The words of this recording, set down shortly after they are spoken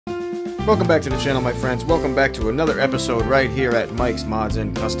Welcome back to the channel, my friends. Welcome back to another episode right here at Mike's Mods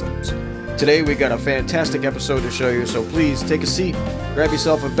and Customs. Today we got a fantastic episode to show you, so please take a seat, grab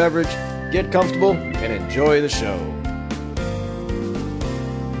yourself a beverage, get comfortable, and enjoy the show.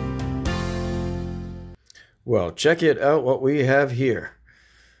 Well, check it out what we have here.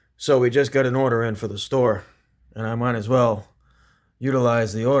 So we just got an order in for the store, and I might as well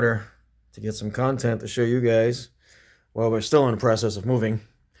utilize the order to get some content to show you guys while we're still in the process of moving.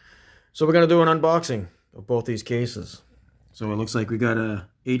 So we're going to do an unboxing of both these cases. So it looks like we got a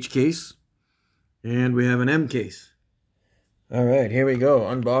H case and we have an M case. All right, here we go.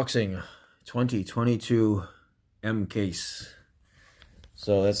 Unboxing 2022 M case.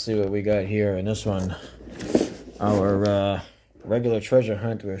 So let's see what we got here in this one. Our regular treasure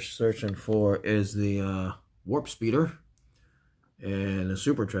hunt we're searching for is the Warp Speeder. And the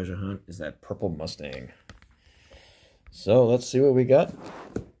super treasure hunt is that purple Mustang. So let's see what we got.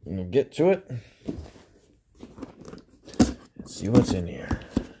 We'll get to it. Let's see what's in here.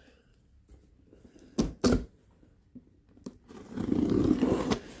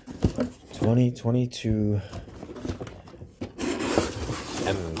 '22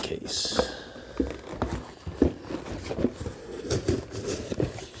 M case.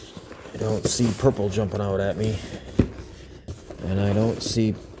 I don't see purple jumping out at me. And I don't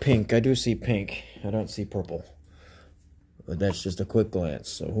see pink. I do see pink. I don't see purple. But that's just a quick glance,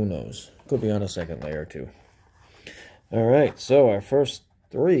 so who knows? Could be on a second layer too. Alright, so our first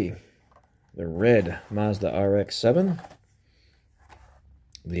three. The red Mazda RX-7.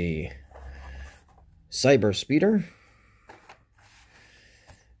 The Cyber Speeder.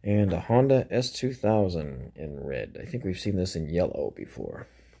 And a Honda S2000 in red. I think we've seen this in yellow before.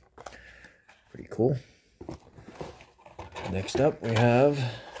 Pretty cool. Next up, we have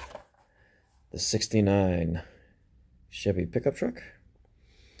the 69 Chevy pickup truck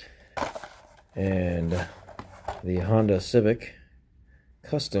and the Honda Civic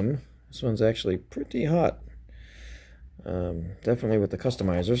Custom. This one's actually pretty hot. Definitely with the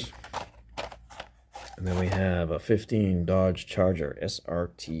customizers. And then we have a 15 Dodge Charger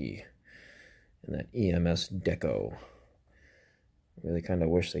SRT and that EMS deco. Really kind of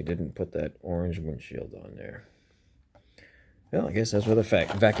wish they didn't put that orange windshield on there. Well, I guess that's where the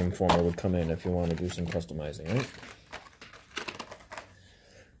vacuum former would come in if you want to do some customizing, right?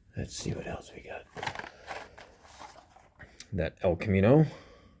 Let's see what else we got. That El Camino.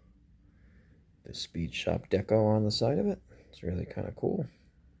 The Speed Shop deco on the side of it. It's really kind of cool.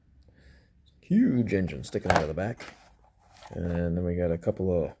 Huge engine sticking out of the back. And then we got a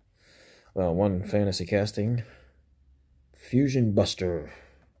couple of, well, one fantasy casting. Fusion Buster.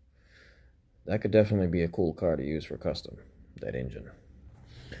 That could definitely be a cool car to use for custom. That engine.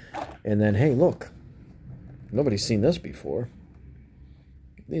 And then, hey, look. Nobody's seen this before.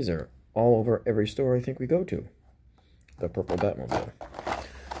 These are all over every store I think we go to. The purple Batmobile.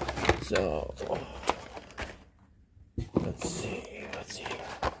 So, let's see.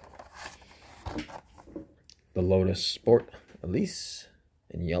 The Lotus Sport Elise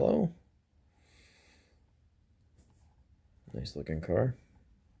in yellow. Nice looking car.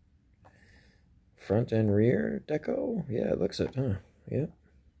 Front and rear deco. Yeah, it looks it, huh? Yeah.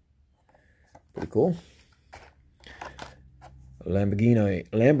 Pretty cool.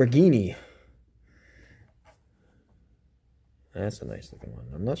 Lamborghini. That's a nice looking one.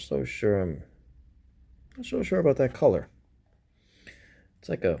 I'm not so sure about that color. It's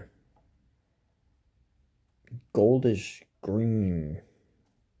like a goldish green.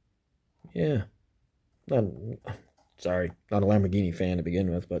 Yeah. Sorry, not a Lamborghini fan to begin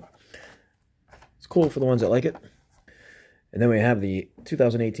with, but it's cool for the ones that like it. And then we have the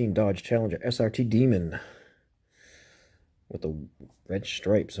 2018 Dodge Challenger SRT Demon with the red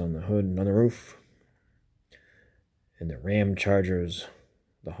stripes on the hood and on the roof. And the Ram Chargers,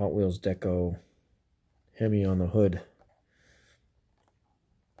 the Hot Wheels deco, Hemi on the hood.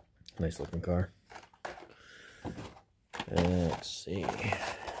 Nice looking car. Let's see.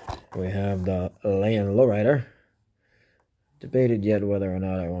 We have the Land Lowrider. Debated yet whether or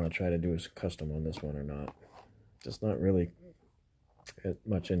not I want to try to do a custom on this one or not. Just not really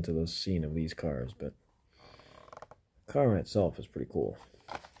much into the scene of these cars, but the car in itself is pretty cool.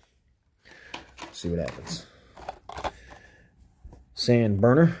 Let's see what happens. Sand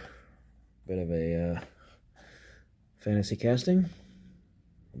Burner. Bit of a fantasy casting.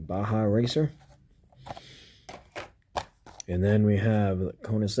 Baja Racer. And then we have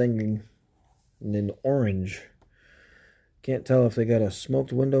Koenigsegg in orange. Can't tell if they got a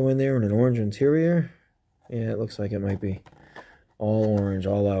smoked window in there and an orange interior. Yeah, it looks like it might be all orange,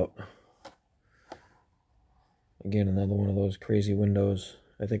 all out. Again, another one of those crazy windows.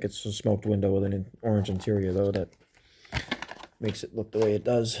 I think it's a smoked window with an orange interior, though, that makes it look the way it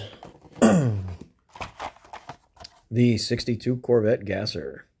does. The 62 Corvette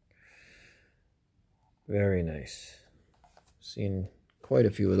Gasser. Very nice. Seen quite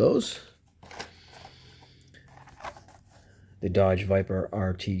a few of those. The Dodge Viper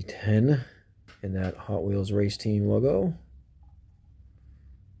RT10 in that Hot Wheels race team logo.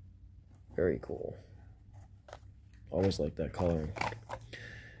 Very cool. Always like that coloring.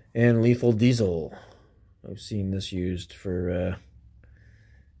 And Lethal Diesel. I've seen this used for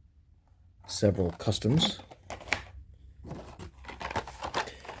several customs.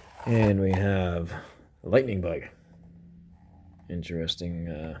 And we have Lightning Bug.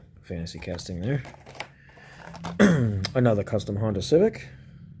 Interesting fantasy casting there. Another custom Honda Civic.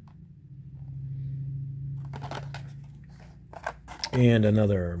 And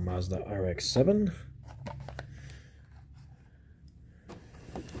another Mazda RX-7.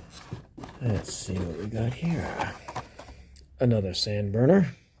 Let's see what we got here. Another Sandburner.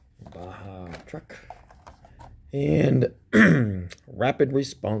 Baja truck. And Rapid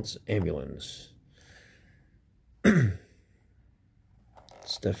Response Ambulance.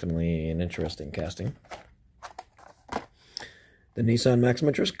 It's definitely an interesting casting. The Nissan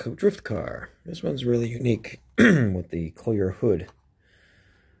Maxima drift car. This one's really unique with the clear hood.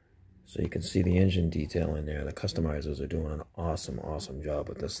 So you can see the engine detail in there. The customizers are doing an awesome, awesome job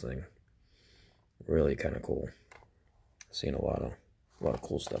with this thing. Really kind of cool. Seen a lot of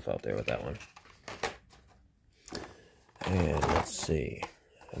cool stuff out there with that one. And let's see.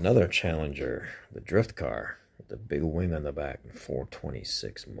 Another Challenger, the drift car with the big wing on the back,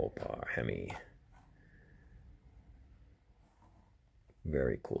 426 Mopar Hemi.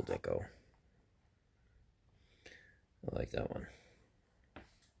 Very cool deco. I like that one.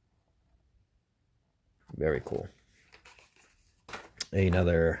 Very cool.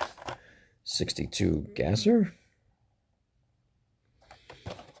 Another 62 Gasser.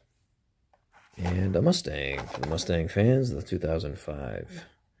 And a Mustang. For the Mustang fans, the 2005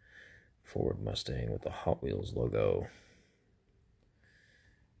 Ford Mustang with the Hot Wheels logo.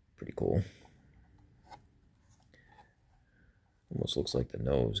 Pretty cool. Almost looks like the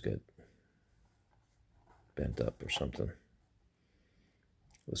nose got bent up or something.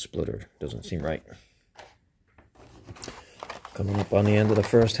 The splitter doesn't seem right. Coming up on the end of the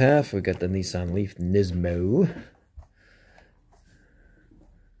first half, we got the Nissan Leaf Nismo.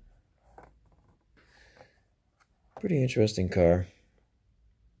 Pretty interesting car.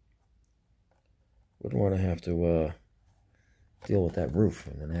 Wouldn't want to have to deal with that roof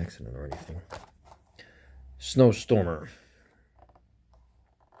in an accident or anything. Snowstormer.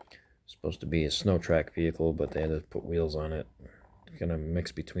 Supposed to be a snow track vehicle, but they had to put wheels on it. Kind of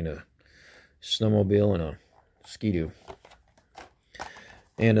mix between a snowmobile and a ski-doo.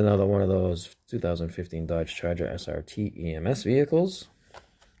 And another one of those 2015 Dodge Charger SRT EMS vehicles.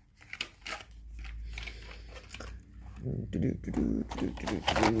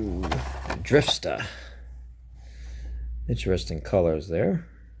 Drifter. Interesting colors there.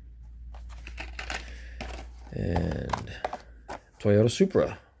 And Toyota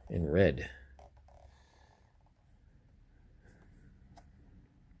Supra in red.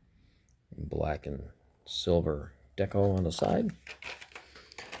 Black and silver deco on the side.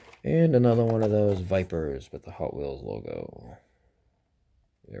 And another one of those Vipers with the Hot Wheels logo.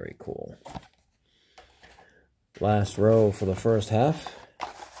 Very cool. Last row for the first half.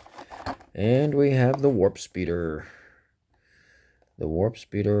 And we have the Warp Speeder. The Warp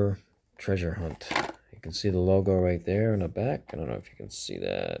Speeder Treasure Hunt. You can see the logo right there in the back. I don't know if you can see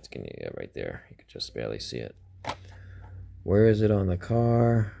that. Yeah, right there. You can just barely see it. Where is it on the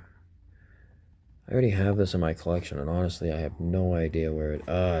car? I already have this in my collection, and honestly, I have no idea where it...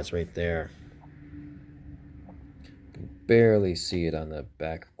 Ah, it's right there. You can barely see it on the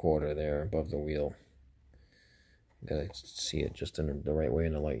back quarter there above the wheel. You gotta see it just in the right way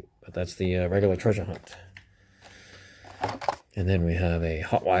in the light. But that's the regular treasure hunt. And then we have a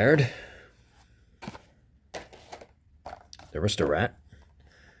hot wired. The Aristorat.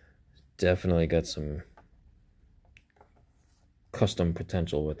 Definitely got some custom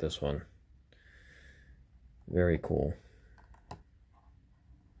potential with this one. Very cool.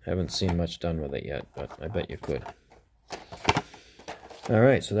 Haven't seen much done with it yet, but I bet you could.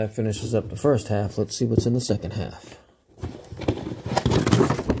 Alright, so that finishes up the first half. Let's see what's in the second half.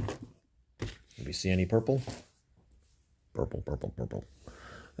 Do you see any purple? Purple, purple, purple.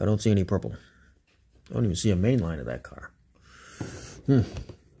 I don't see any purple. I don't even see a main line of that car.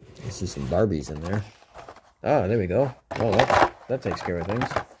 I see some Barbies in there. Ah, there we go. Well, that takes care of things.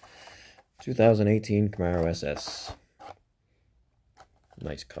 2018 Camaro SS.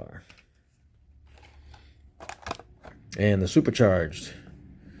 Nice car. And the supercharged.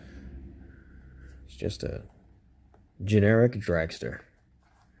 It's just a generic dragster.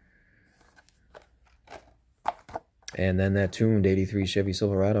 And then that tuned 83 Chevy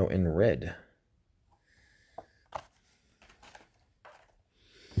Silverado in red.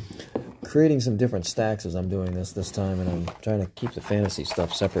 Creating some different stacks as I'm doing this time, and I'm trying to keep the fantasy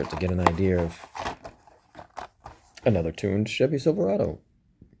stuff separate to get an idea of another tuned Chevy Silverado.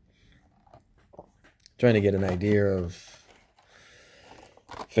 Trying to get an idea of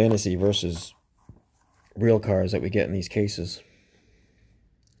fantasy versus real cars that we get in these cases.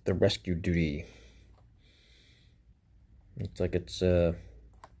 The rescue duty. It's like it's a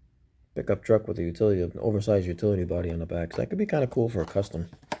pickup truck with a utility, an oversized utility body on the back. So that could be kind of cool for a custom.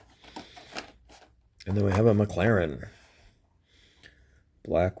 And then we have a McLaren.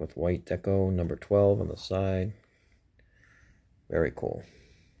 Black with white deco, number 12 on the side. Very cool.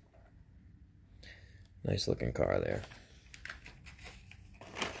 Nice looking car there.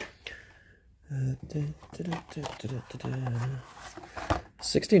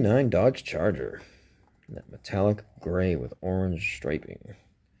 69 Dodge Charger. That metallic gray with orange striping.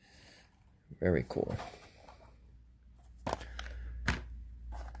 Very cool.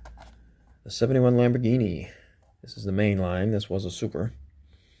 The 71 Lamborghini. This is the main line. This was a super.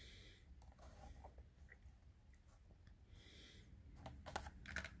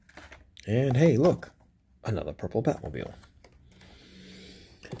 And hey, look. Another purple Batmobile.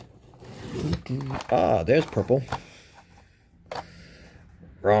 Ah, there's purple.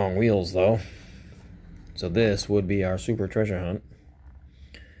 Wrong wheels, though. So this would be our super treasure hunt.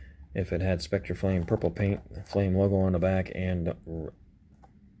 If it had Spectre Flame purple paint, flame logo on the back, and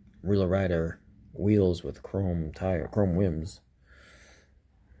Real Rider wheels with chrome rims.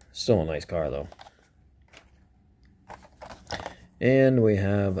 Still a nice car, though. And we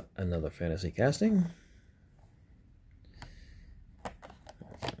have another fantasy casting.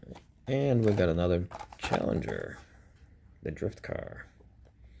 And we got another Challenger, the drift car.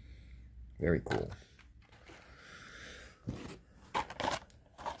 Very cool.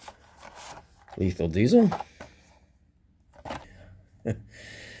 Lethal Diesel.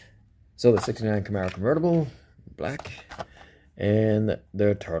 So the 69 Camaro convertible, black, and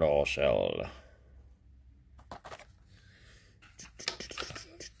the turtle shell.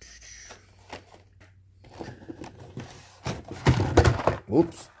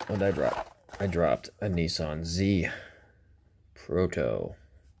 Oops, what did I drop? I dropped a Nissan Z Proto.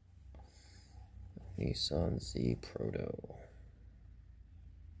 Nissan Z Proto.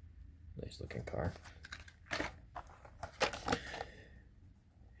 Nice looking car.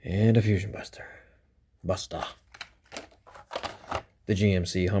 And a Fusion Buster. The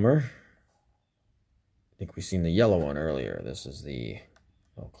GMC Hummer. I think we've seen the yellow one earlier. This is the,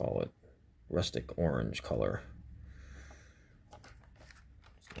 I'll call it, rustic orange color.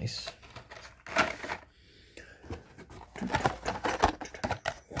 It's nice.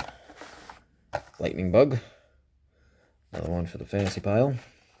 Lightning Bug. Another one for the fantasy pile.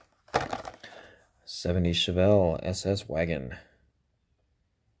 70 Chevelle SS Wagon.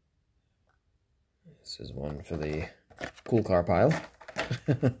 This is one for the cool car pile.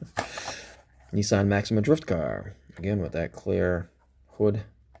 Nissan Maxima drift car. Again with that clear hood.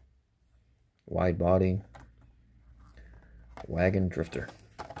 Wide body. Wagon drifter.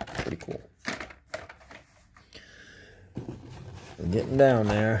 Pretty cool. We're getting down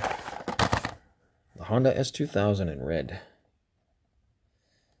there. The Honda S2000 in red.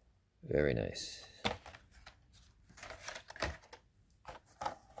 Very nice.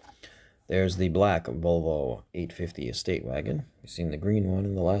 There's the black Volvo 850 Estate Wagon. You've seen the green one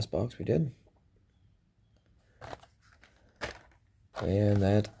in the last box we did. And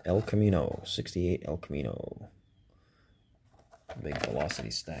that El Camino, 68 El Camino. Big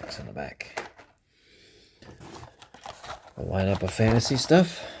velocity stacks in the back. A lineup of fantasy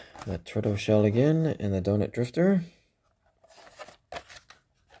stuff. That turtle shell again, and the donut drifter.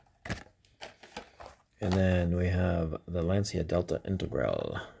 And then we have the Lancia Delta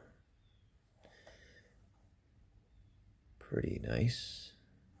Integral. Pretty nice.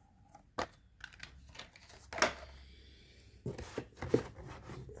 What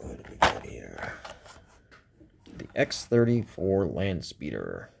do we got here? The X34 Land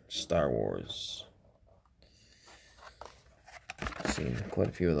Speeder, Star Wars. Seen quite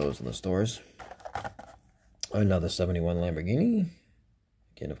a few of those in the stores. Another 71 Lamborghini.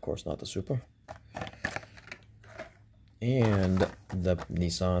 Again, of course, not the Super. And the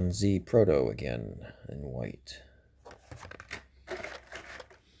Nissan Z Proto again in white.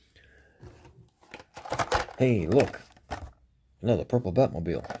 Hey, look. Another purple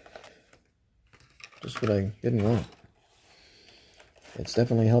Batmobile. Just what I didn't want. It's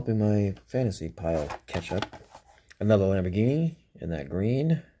definitely helping my fantasy pile catch up. Another Lamborghini in that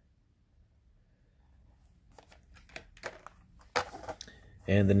green.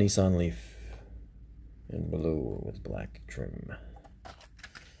 And the Nissan Leaf in blue with black trim.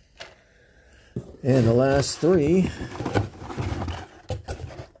 And the last three.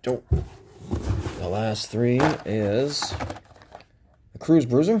 The last three is a Cruise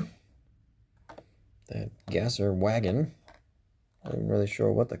Bruiser. That Gasser wagon. I'm not really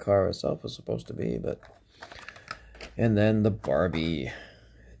sure what the car itself is supposed to be, but... And then the Barbie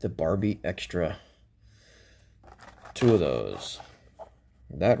Extra. 2 of those.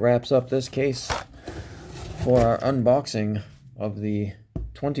 That wraps up this case for our unboxing of the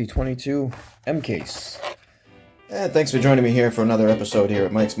 2022 M case. And thanks for joining me here for another episode here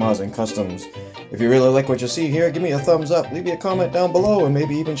at Mike's Mods and Customs. If you really like what you see here, give me a thumbs up, leave me a comment down below, and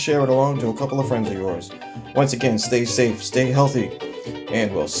maybe even share it along to a couple of friends of yours. Once again, stay safe, stay healthy,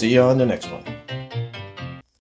 and we'll see you on the next one.